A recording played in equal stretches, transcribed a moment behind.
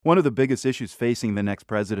One of the biggest issues facing the next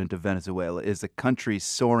president of Venezuela is the country's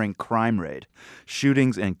soaring crime rate.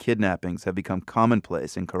 Shootings and kidnappings have become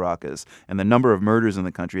commonplace in Caracas, and the number of murders in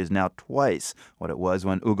the country is now twice what it was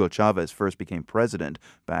when Hugo Chavez first became president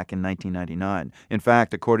back in 1999. In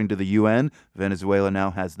fact, according to the UN, Venezuela now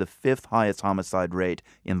has the fifth highest homicide rate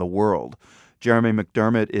in the world. Jeremy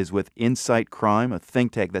McDermott is with InSightCrime, a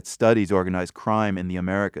think tank that studies organized crime in the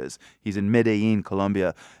Americas. He's in Medellin,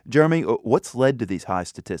 Colombia. Jeremy, what's led to these high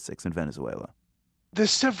statistics in Venezuela?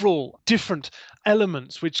 There's several different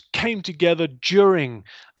elements which came together during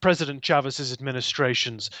President Chavez's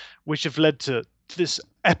administrations, which have led to this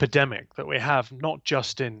epidemic that we have, not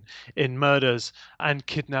just in murders and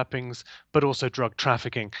kidnappings, but also drug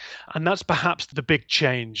trafficking. And that's perhaps the big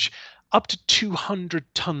change. Up to 200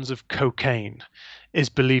 tons of cocaine is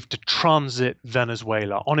believed to transit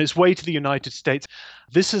Venezuela on its way to the United States.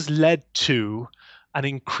 This has led to an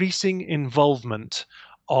increasing involvement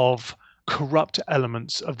of corrupt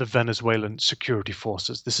elements of the Venezuelan security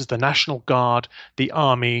forces. This is the National Guard, the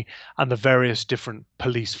army, and the various different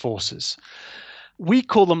police forces. We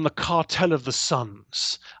call them the cartel of the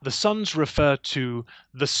suns. The suns refer to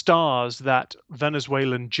the stars that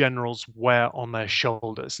Venezuelan generals wear on their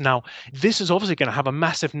shoulders. Now, this is obviously going to have a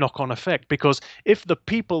massive knock-on effect because if the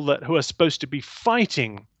people who are supposed to be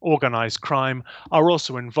fighting organized crime are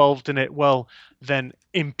also involved in it, well, then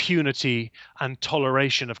impunity and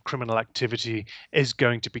toleration of criminal activity is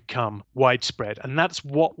going to become widespread. And that's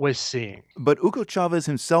what we're seeing. But Hugo Chavez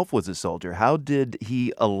himself was a soldier. How did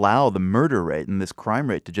he allow the murder rate and this crime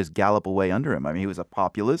rate to just gallop away under him? I mean, he was a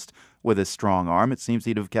populist with a strong arm. It seems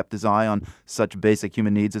he'd have kept his eye on such basic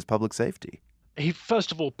human needs as public safety. He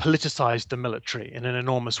first of all politicized the military in an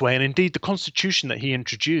enormous way. And indeed, the constitution that he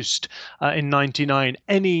introduced in 99,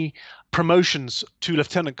 any promotions to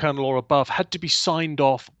lieutenant colonel or above had to be signed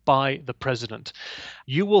off by the president.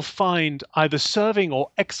 You will find either serving or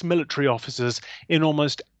ex-military officers in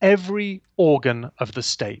almost every organ of the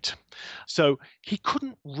state. So he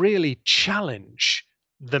couldn't really challenge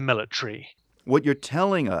the military. What you're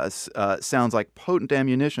telling us sounds like potent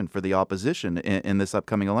ammunition for the opposition in this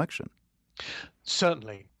upcoming election.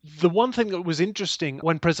 Certainly. The one thing that was interesting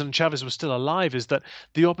when President Chavez was still alive is that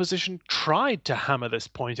the opposition tried to hammer this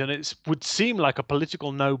point, and it would seem like a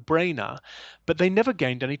political no-brainer, but they never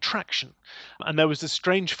gained any traction. And there was this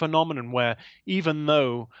strange phenomenon where even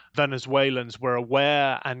though Venezuelans were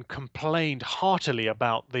aware and complained heartily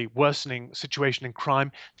about the worsening situation in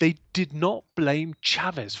crime, they did not blame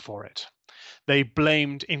Chavez for it. They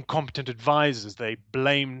blamed incompetent advisors. They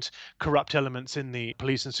blamed corrupt elements in the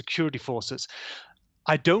police and security forces.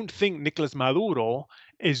 I don't think Nicolas Maduro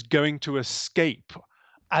is going to escape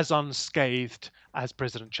as unscathed as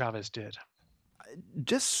President Chavez did.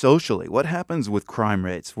 Just socially, what happens with crime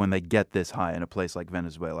rates when they get this high in a place like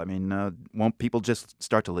Venezuela? I mean, won't people just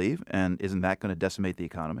start to leave? And isn't that going to decimate the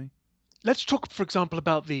economy? Let's talk, for example,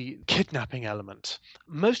 about the kidnapping element.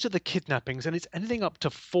 Most of the kidnappings, and it's anything up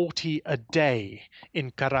to 40 a day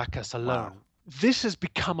in Caracas alone. Wow. This has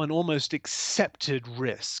become an almost accepted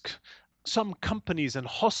risk. Some companies and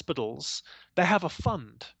hospitals, they have a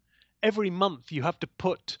fund. Every month you have to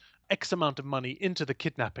put X amount of money into the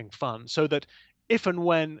kidnapping fund so that if and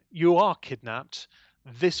when you are kidnapped,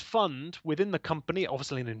 this fund within the company,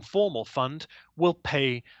 obviously an informal fund, will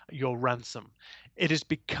pay your ransom. It has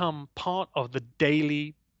become part of the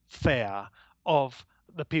daily fare of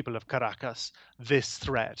the people of Caracas, this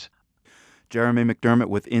threat. Jeremy McDermott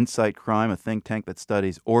with InSightCrime, a think tank that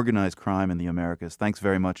studies organized crime in the Americas. Thanks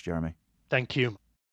very much, Jeremy. Thank you.